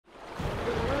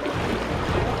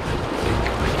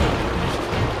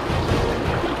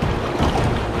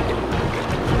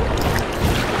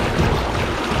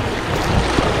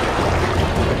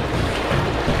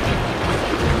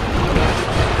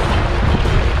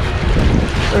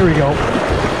There we go.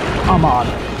 I'm on.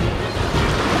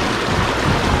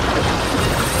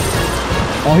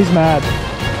 Oh, he's mad.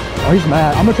 Oh, he's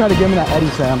mad. I'm gonna try to give him that eddy,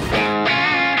 Sam.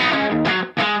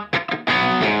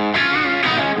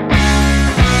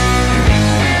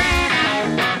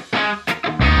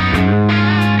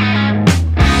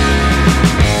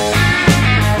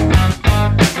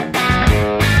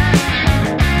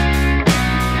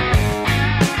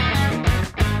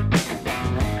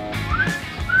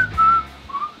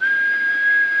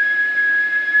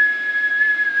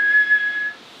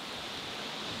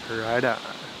 Right on.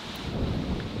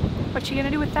 What you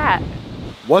gonna do with that?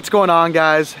 What's going on,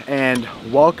 guys, and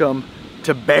welcome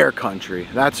to bear country.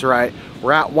 That's right,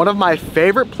 we're at one of my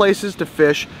favorite places to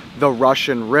fish, the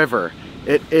Russian River.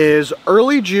 It is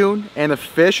early June and the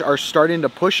fish are starting to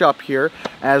push up here,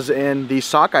 as in the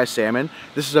sockeye salmon.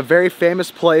 This is a very famous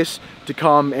place to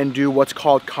come and do what's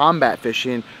called combat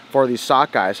fishing for these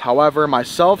sockeyes. However,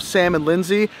 myself, Sam, and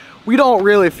Lindsay, we don't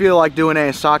really feel like doing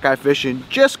any sockeye fishing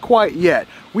just quite yet.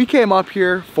 We came up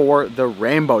here for the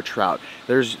rainbow trout.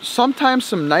 There's sometimes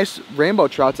some nice rainbow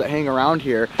trouts that hang around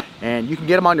here, and you can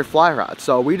get them on your fly rod.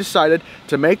 So we decided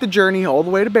to make the journey all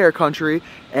the way to bear country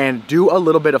and do a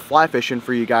little bit of fly fishing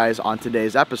for you guys on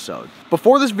today's episode.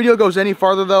 Before this video goes any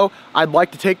farther though, I'd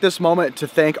like to take this moment to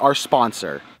thank our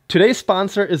sponsor. Today's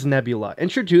sponsor is Nebula,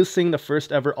 introducing the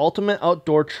first ever ultimate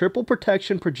outdoor triple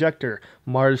protection projector,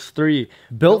 Mars 3.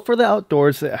 Built for the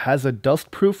outdoors, it has a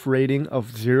dust-proof rating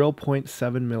of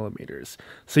 0.7 millimeters,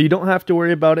 so you don't have to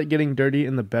worry about it getting dirty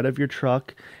in the bed of your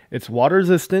truck. It's water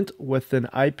resistant with an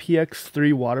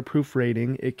IPX3 waterproof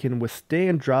rating. It can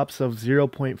withstand drops of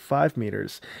 0.5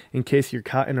 meters in case you're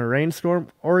caught in a rainstorm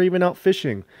or even out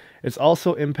fishing. It's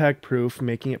also impact proof,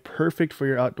 making it perfect for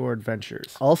your outdoor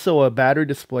adventures. Also a battery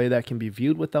display that can be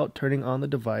viewed without turning on the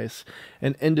device,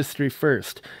 and industry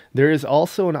first. There is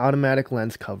also an automatic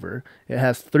lens cover. It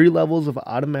has 3 levels of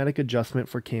automatic adjustment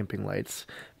for camping lights,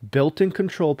 built-in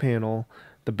control panel.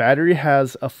 The battery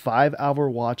has a 5-hour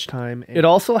watch time. It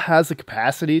also has the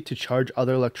capacity to charge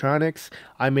other electronics.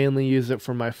 I mainly use it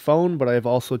for my phone, but I've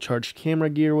also charged camera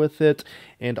gear with it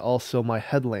and also my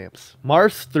headlamps.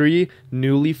 Mars 3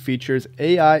 newly features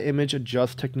AI image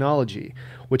adjust technology,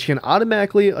 which can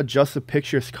automatically adjust the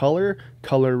picture's color,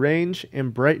 color range,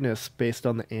 and brightness based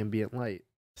on the ambient light.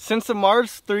 Since the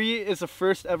Mars 3 is the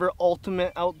first ever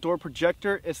ultimate outdoor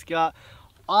projector, it's got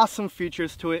awesome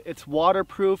features to it. It's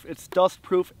waterproof, it's dust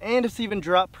proof, and it's even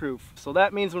drop proof. So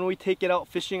that means when we take it out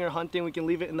fishing or hunting, we can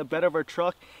leave it in the bed of our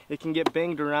truck. It can get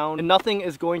banged around and nothing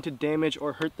is going to damage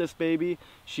or hurt this baby.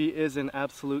 She is an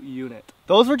absolute unit.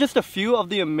 Those were just a few of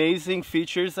the amazing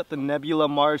features that the Nebula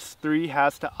Mars 3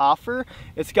 has to offer.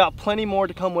 It's got plenty more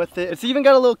to come with it. It's even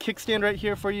got a little kickstand right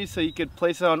here for you so you could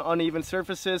place it on uneven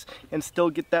surfaces and still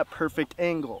get that perfect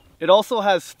angle. It also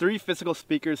has 3 physical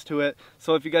speakers to it,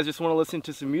 so if you guys just want to listen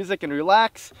to some music and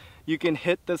relax, you can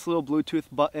hit this little Bluetooth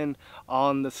button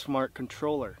on the smart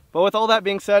controller. But with all that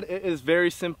being said, it is very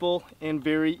simple and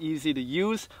very easy to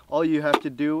use. All you have to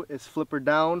do is flip her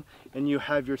down and you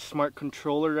have your smart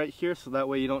controller right here, so that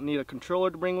way you don't need a controller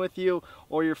to bring with you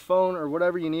or your phone or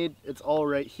whatever you need. It's all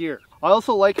right here. I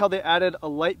also like how they added a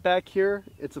light back here.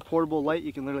 It's a portable light.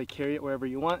 You can literally carry it wherever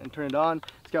you want and turn it on.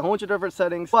 It's got a whole bunch of different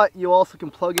settings, but you also can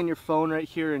plug in your phone right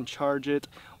here and charge it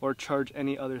or charge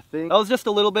any other thing. That was just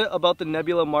a little bit about the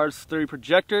Nebula Mars 3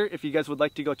 projector. If you guys would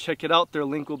like to go check it out, their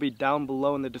link will be down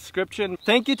below in the description.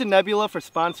 Thank you to Nebula for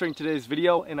sponsoring today's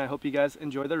video, and I hope you guys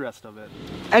enjoy the rest of it.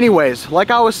 Anyways,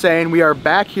 like I was saying, we are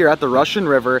back here at the Russian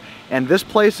River, and this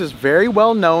place is very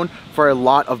well known for a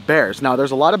lot of bears. Now,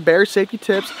 there's a lot of bear safety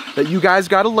tips that you guys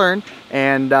got to learn,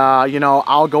 and you know,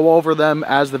 I'll go over them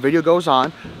as the video goes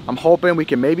on. I'm hoping we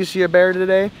can maybe see a bear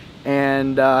today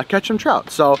and catch some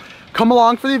trout. So come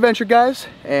along for the adventure, guys,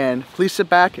 and please sit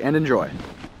back and enjoy.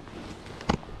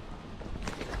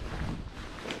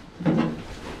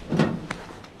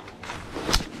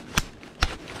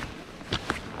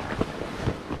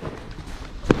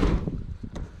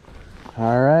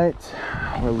 All right,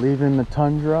 we're leaving the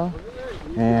tundra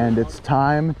and it's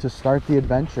time to start the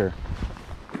adventure.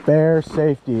 Bear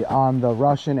safety on the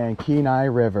Russian and Kenai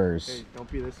rivers. Hey,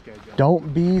 don't be this guy, John.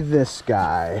 Don't be this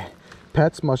guy.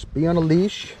 Pets must be on a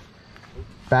leash.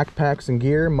 Backpacks and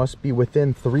gear must be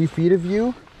within 3 feet of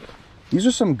you. These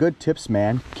are some good tips,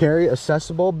 man. Carry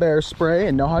accessible bear spray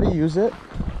and know how to use it.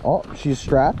 Oh, she's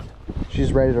strapped.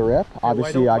 She's ready to rip.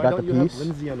 Obviously, I got the piece. Have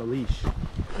Lindsay on a leash?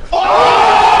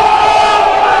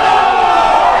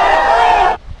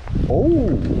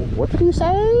 Oh, what did he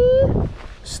say?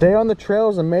 Stay on the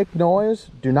trails and make noise.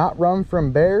 Do not run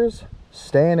from bears.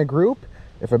 Stay in a group.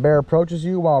 If a bear approaches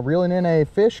you while reeling in a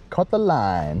fish, cut the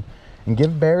line. and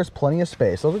give bears plenty of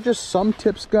space. Those are just some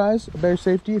tips, guys, of bear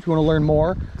safety. If you want to learn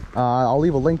more, I'll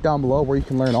leave a link down below where you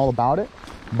can learn all about it.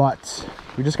 But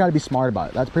you just got to be smart about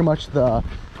it. That's pretty much the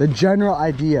general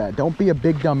idea. Don't be a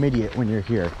big dumb idiot when you're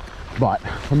here. But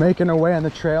we're making our way on the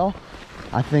trail.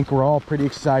 I think we're all pretty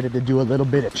excited to do a little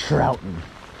bit of trouting.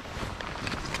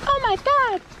 Oh my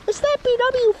God, is that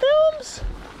BW Films?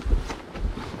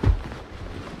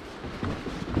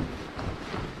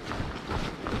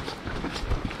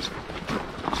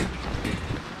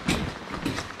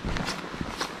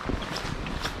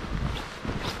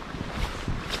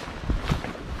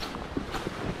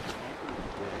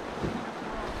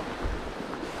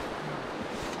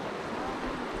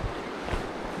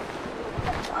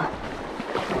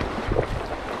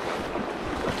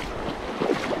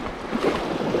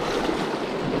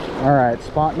 All right,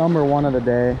 spot number 1 of the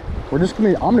day.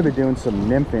 I'm gonna be doing some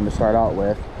nymphing to start out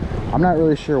with. I'm not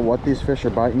really sure what these fish are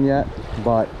biting yet,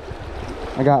 but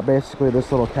I got basically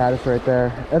this little caddis right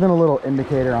there, and then a little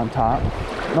indicator on top.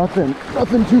 Nothing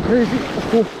too crazy.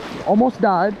 Oh, almost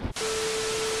died.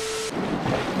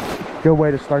 Good way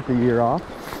to start the year off.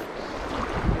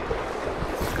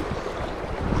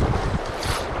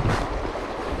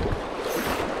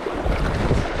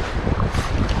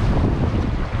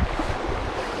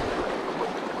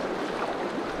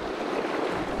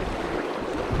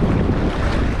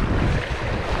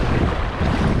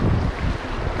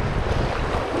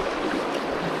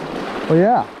 Well,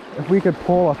 yeah, if we could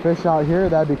pull a fish out here,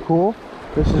 that'd be cool.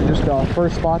 This is just the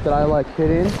first spot that I like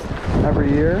hitting every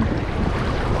year,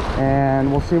 and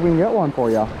we'll see if we can get one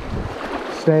for you.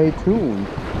 Stay tuned.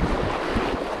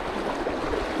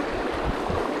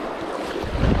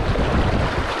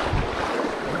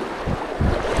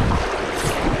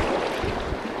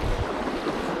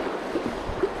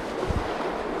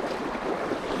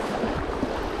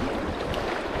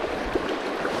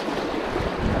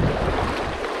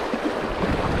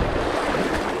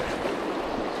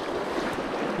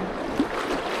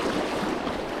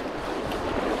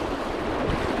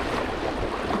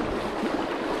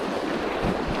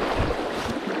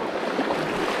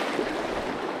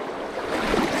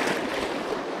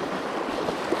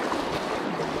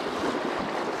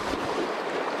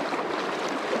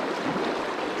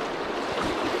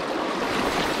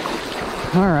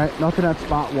 All right, nothing at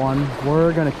spot 1.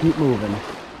 We're gonna keep moving.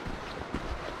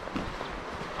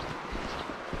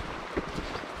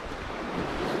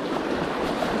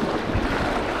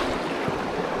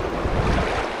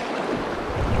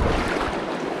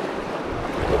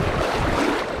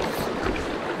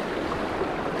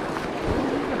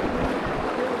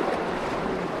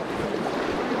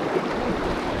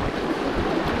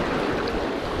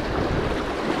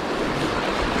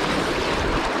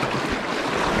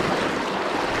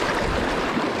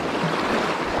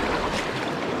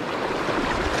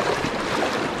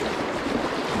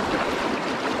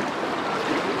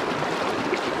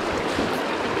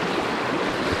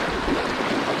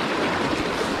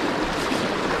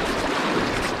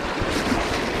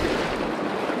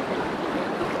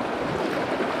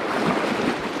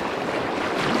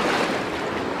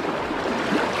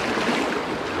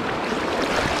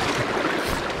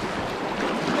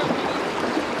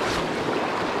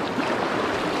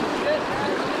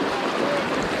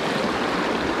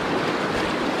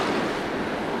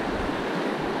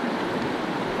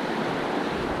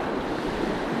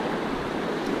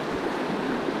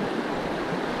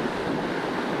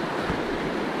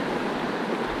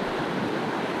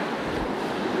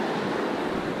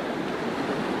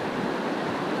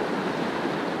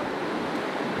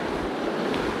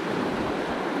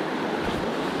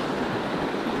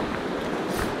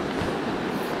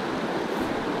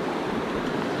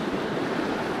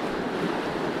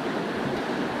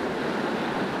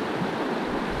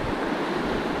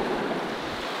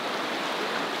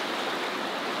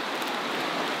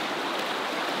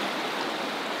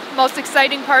 Most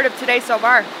exciting part of today so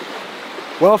far.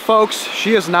 Well, folks,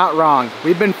 she is not wrong.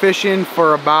 We've been fishing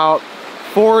for about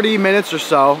 40 minutes or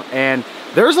so, and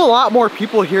there's a lot more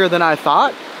people here than I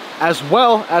thought, as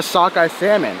well as sockeye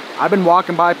salmon. I've been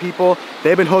walking by people,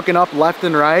 they've been hooking up left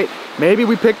and right. Maybe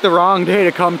we picked the wrong day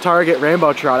to come target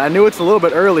rainbow trout. I knew it's a little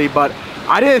bit early, but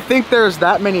I didn't think there's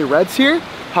that many reds here.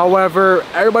 However,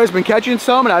 everybody's been catching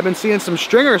some, and I've been seeing some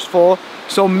stringers full,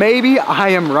 so maybe I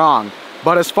am wrong.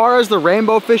 But as far as the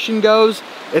rainbow fishing goes,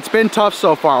 it's been tough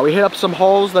so far. We hit up some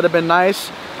holes that have been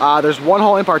nice. There's one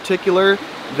hole in particular,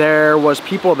 there was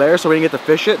people there, so we didn't get to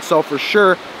fish it. So for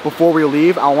sure, before we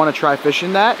leave, I want to try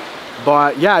fishing that.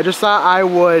 But yeah, I just thought I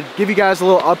would give you guys a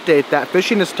little update that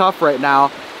fishing is tough right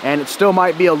now, and it still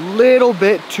might be a little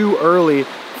bit too early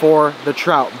for the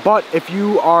trout. But if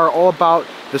you are all about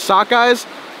the sockeyes,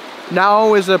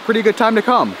 now is a pretty good time to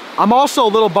come. I'm also a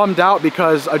little bummed out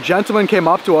because a gentleman came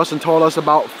up to us and told us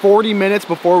about 40 minutes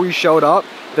before we showed up,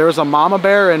 there was a mama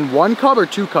bear and one cub or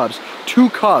two cubs? Two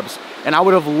cubs. And I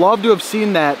would have loved to have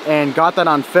seen that and got that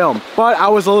on film. But I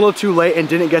was a little too late and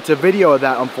didn't get to video of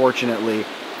that, unfortunately.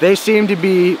 They seem to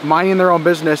be minding their own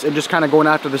business and just kind of going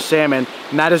after the salmon.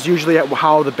 And that is usually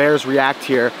how the bears react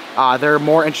here. They're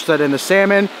more interested in the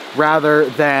salmon rather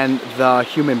than the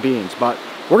human beings. But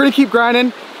we're gonna keep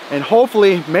grinding and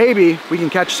hopefully, maybe we can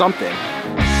catch something.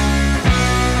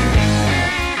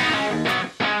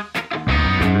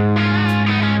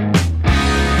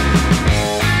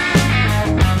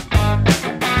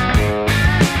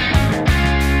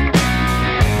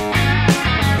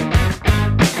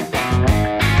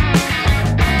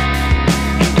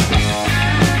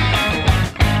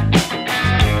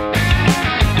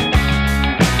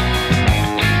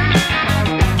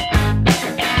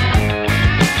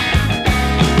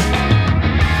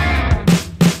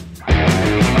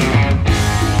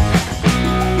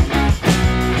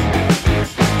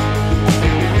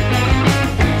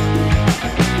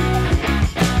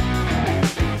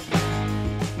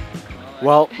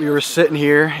 Well, we were sitting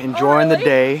here enjoying the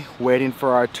day, waiting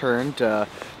for our turn to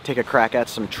take a crack at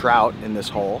some trout in this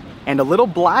hole. And a little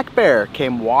black bear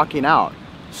came walking out.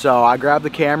 So I grabbed the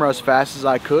camera as fast as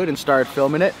I could and started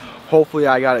filming it. Hopefully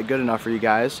I got it good enough for you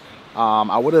guys.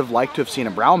 I would have liked to have seen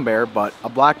a brown bear, but a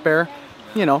black bear,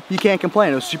 you know, you can't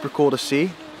complain. It was super cool to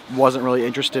see. Wasn't really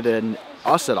interested in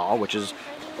us at all, which is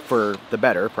for the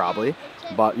better probably.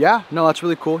 But yeah, no, that's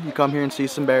really cool. You come here and see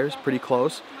some bears pretty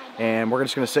close. And we're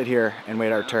just gonna sit here and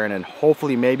wait our turn and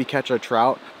hopefully maybe catch a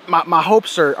trout. My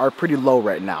hopes are pretty low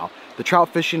right now. The trout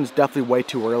fishing is definitely way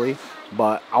too early,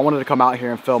 but I wanted to come out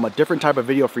here and film a different type of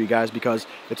video for you guys because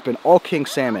it's been all king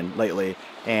salmon lately,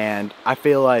 and I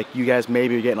feel like you guys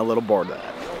maybe are getting a little bored of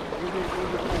that.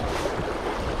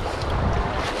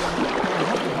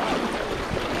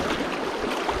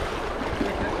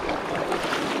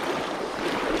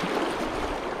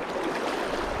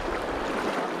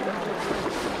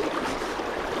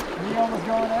 What's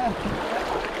going on?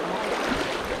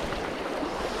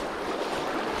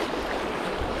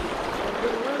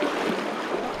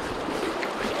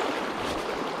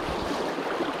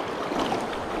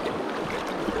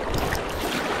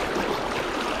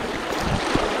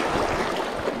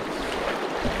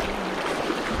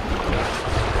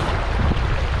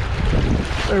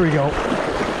 There we go.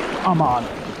 I'm on.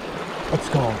 Let's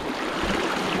go.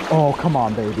 Oh, come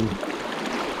on, baby.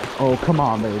 Oh, come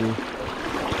on, baby.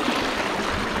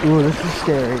 Ooh, this is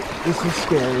scary. This is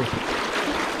scary.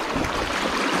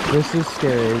 This is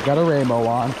scary. Got a rainbow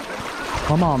on.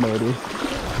 Come on, baby.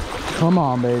 Come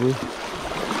on, baby.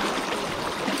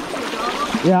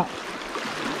 Yeah.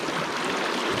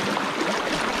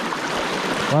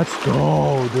 Let's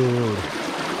go, dude.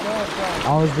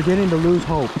 I was beginning to lose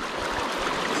hope.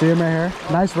 See him right here?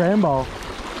 Nice rainbow.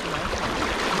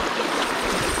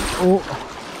 Oh.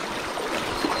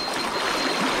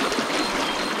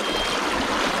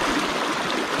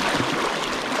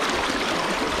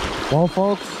 Well,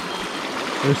 folks,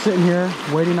 we're sitting here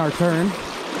waiting our turn,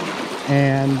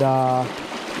 and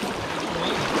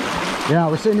yeah,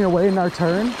 we're sitting here waiting our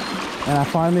turn, and I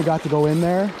finally got to go in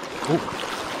there.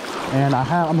 Oh. And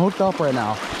I'm hooked up right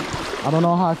now. I don't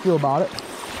know how I feel about it.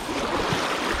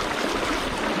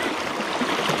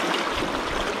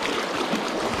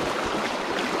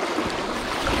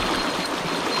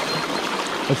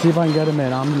 Let's see if I can get him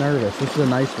in. I'm nervous. This is a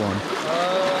nice one.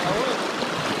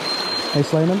 Hey,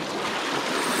 Slayman.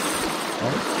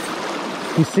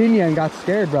 Oh. He seen you and got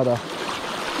scared, brother.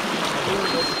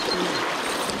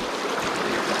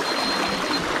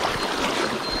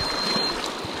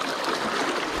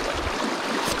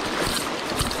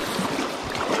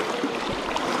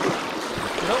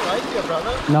 You don't like it,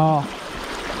 brother? No.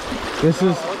 This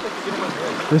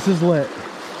is lit.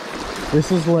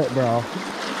 This is lit, bro.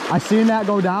 I seen that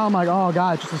go down. I'm like, oh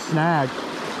god, it's just a snag.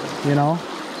 You know?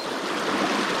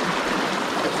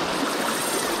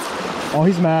 Oh,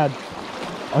 he's mad.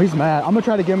 Oh, he's mad. I'm gonna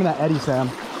try to give him that Eddie, Sam.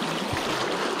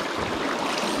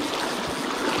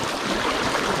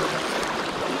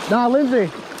 Nah, Lindsay,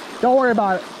 don't worry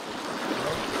about it.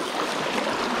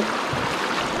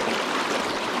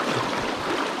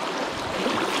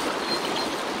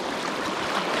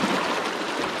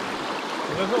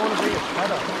 He doesn't want to bring his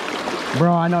head up.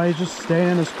 Bro, I know, he's just staying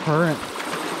in his current.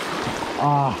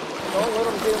 Don't let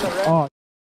him get in the red. Oh,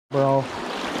 bro.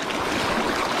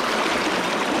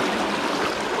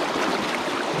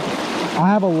 I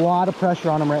have a lot of pressure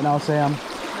on him right now, Sam.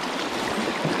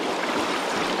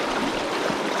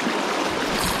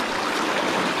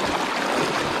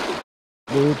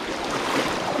 dude.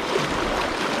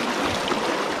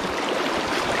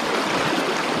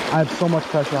 I have so much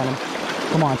pressure on him.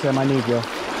 Come on, Sam, I need you.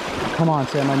 Come on,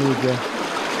 Sam, I need you.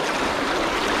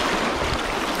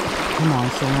 Come on,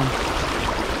 Sam.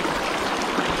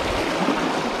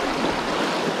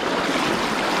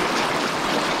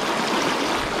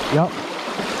 Yep.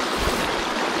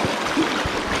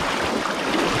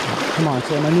 Come on,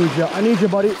 Sam, I need you. I need you,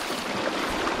 buddy.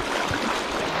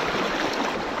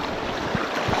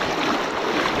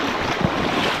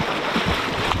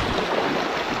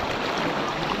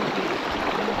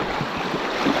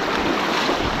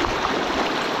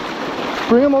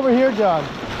 Bring him over here, John.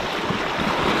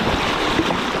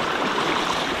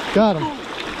 Got him.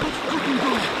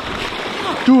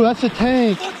 Dude, that's a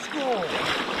tank. Let's go.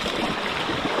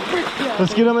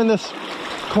 Let's get him in this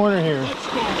corner here. Let's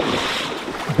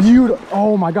go. Beautiful.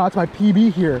 Oh my God, it's my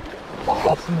PB here.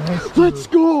 That's nice, dude. Let's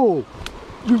go.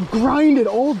 You grinded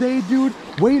all day, dude.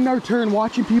 Waiting our turn,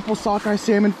 watching people sockeye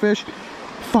salmon fish.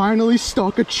 Finally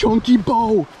stuck a chunky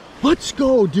bow. Let's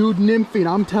go, dude. Nymphing,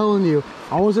 I'm telling you.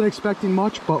 I wasn't expecting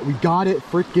much, but we got it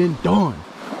freaking done.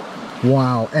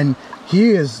 Wow, and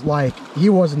he is like, he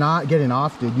was not getting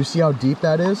off, dude. You see how deep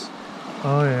that is?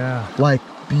 Oh yeah. Like,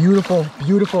 beautiful,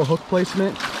 beautiful hook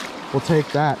placement. We'll take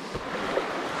that.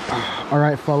 All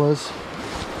right, fellas.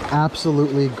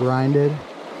 Absolutely grinded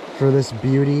for this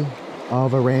beauty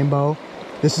of a rainbow.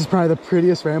 This is probably the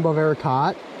prettiest rainbow I've ever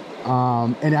caught.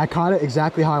 And I caught it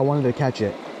exactly how I wanted to catch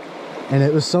it. And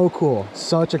it was so cool.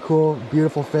 Such a cool,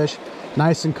 beautiful fish.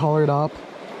 Nice and colored up.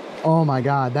 Oh my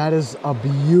God, that is a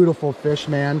beautiful fish,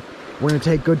 man. We're gonna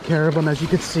take good care of him. As you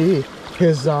can see,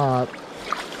 his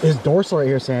dorsal right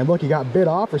here, Sam. Look, he got bit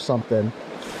off or something.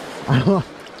 I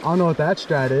don't know what that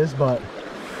strat is, but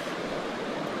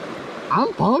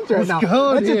I'm pumped right now.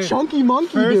 That's a chunky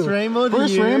monkey, dude. First rainbow of the year.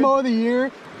 First rainbow of the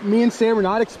year. Me and Sam were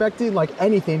not expecting like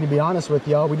anything, to be honest with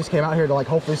you. We just came out here to like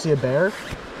hopefully see a bear.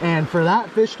 And for that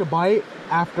fish to bite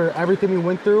after everything we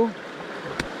went through,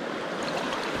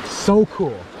 so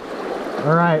cool.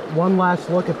 All right, one last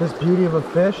look at this beauty of a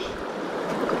fish.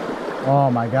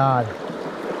 Oh my God.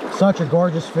 Such a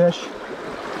gorgeous fish.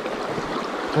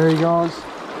 There he goes.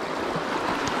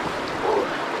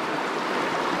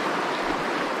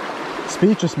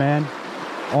 Speechless, man.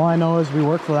 All I know is we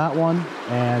worked for that one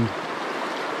and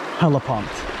hella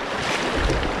pumped.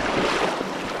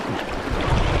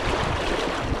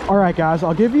 All right, guys,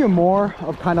 I'll give you more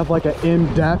of kind of like an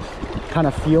in-depth kind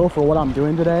of feel for what I'm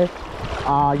doing today.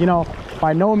 You know,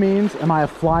 by no means am I a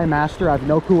fly master. I have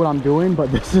no clue what I'm doing,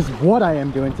 but this is what I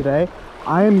am doing today.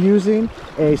 I am using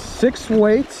a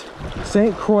 6-weight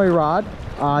St. Croix rod.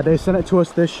 They sent it to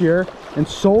us this year, and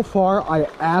so far I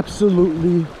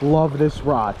absolutely love this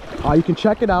rod. You can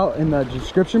check it out in the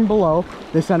description below.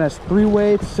 They sent us 3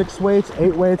 weights, 6 weights,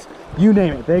 8 weights, you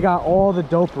name it. They got all the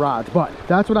dope rods, but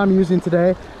that's what I'm using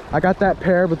today. I got that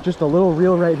paired with just a little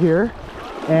reel right here,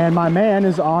 and my man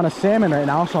is on a salmon right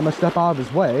now, so I'm gonna step out of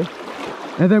his way.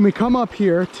 And then we come up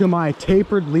here to my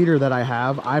tapered leader that I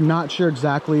have. I'm not sure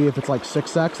exactly if it's like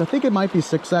 6X. I think it might be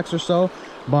 6X or so,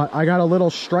 but I got a little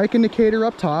strike indicator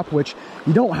up top, which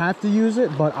you don't have to use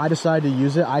it, but I decided to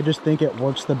use it. I just think it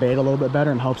works the bait a little bit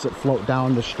better and helps it float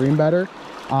down the stream better.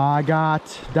 I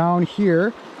got down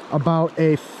here about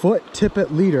a 1-foot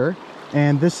tippet leader,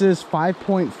 and this is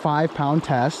 5.5 pound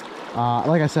test.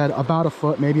 Like I said, about 1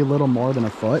 foot, maybe a little more than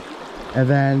 1 foot. And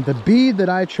then the bead that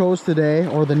I chose today,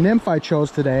 or the nymph I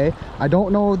chose today, I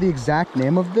don't know the exact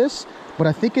name of this, but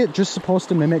I think it's just supposed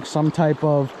to mimic some type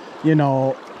of, you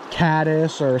know,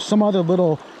 caddis or some other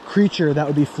little creature that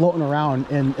would be floating around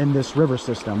in this river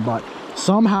system. But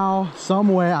somehow, some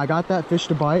way, I got that fish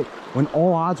to bite when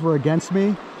all odds were against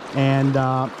me. And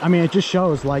I mean, it just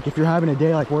shows, like, if you're having a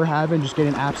day like we're having, just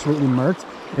getting absolutely murked,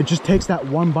 it just takes that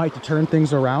one bite to turn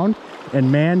things around.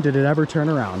 And man, did it ever turn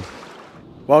around.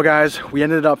 Well, guys, we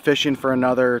ended up fishing for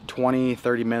another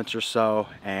 20-30 minutes or so,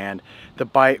 and the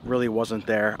bite really wasn't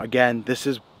there. Again, this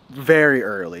is very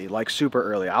early, like super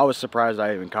early. I was surprised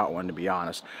I even caught one, to be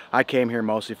honest. I came here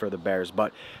mostly for the bears,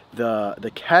 but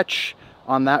the catch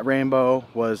on that rainbow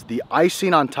was the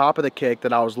icing on top of the cake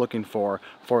that I was looking for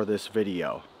this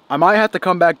video. I might have to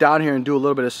come back down here and do a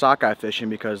little bit of sockeye fishing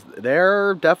because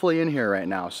they're definitely in here right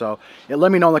now. So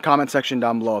let me know in the comment section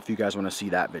down below if you guys want to see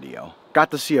that video.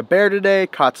 got to see a bear today,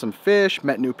 caught some fish,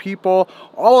 met new people.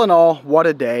 All in all, what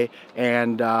a day.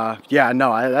 And yeah,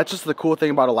 no, that's just the cool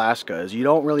thing about Alaska is you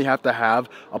don't really have to have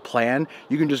a plan.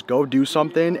 You can just go do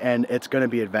something and it's gonna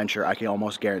be adventure. I can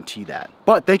almost guarantee that.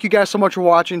 But thank you guys so much for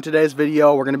watching today's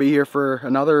video. We're gonna be here for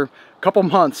another couple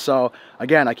months. So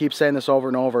again, I keep saying this over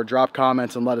and over, drop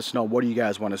comments and let us know what do you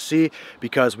guys want to see,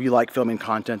 because we like filming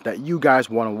content that you guys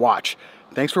want to watch.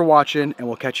 Thanks for watching, and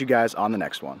we'll catch you guys on the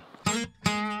next one.